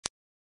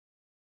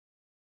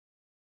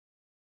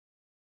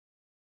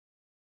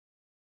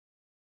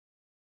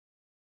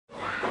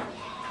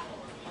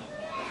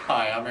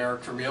Hi, I'm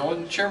Eric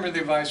Vermeulen, Chairman of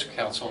the Advisory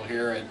Council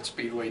here at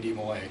Speedway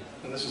DMLA,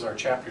 and this is our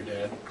chapter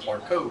dad,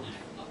 Clark Hoage.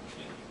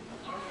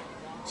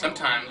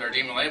 Sometimes our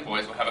DMLA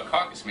boys will have a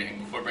caucus meeting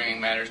before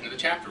bringing matters into the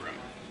chapter room.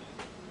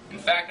 In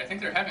fact, I think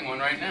they're having one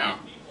right now.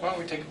 Why don't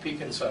we take a peek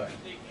inside?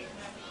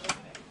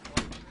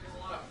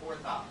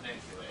 Forethought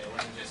into it. It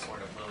wasn't just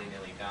sort of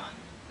willy-nilly done.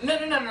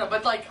 No.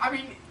 But like, I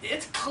mean,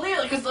 it's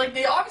clear because like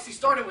they obviously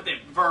started with it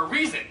for a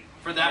reason,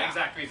 for that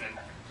exact reason.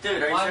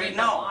 Dude, are you serious?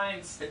 No.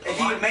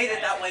 He made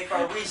it that way for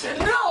a reason.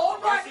 No,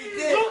 I'm not. Yes, he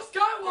did. Luke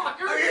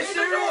Skywalker. Are you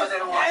serious? What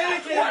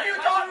are you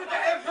talking about? The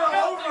Emperor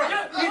over.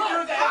 He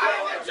threw the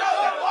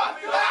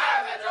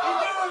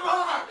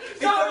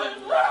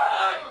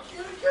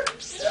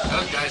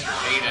Those guys are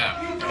paid up.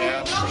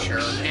 Yeah, for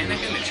sure.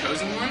 Anakin, the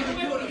chosen one?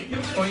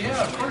 Well,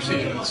 yeah, of course he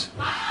is.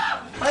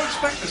 I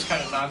expect this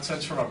kind of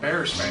nonsense from a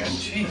Bears fan.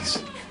 Jeez.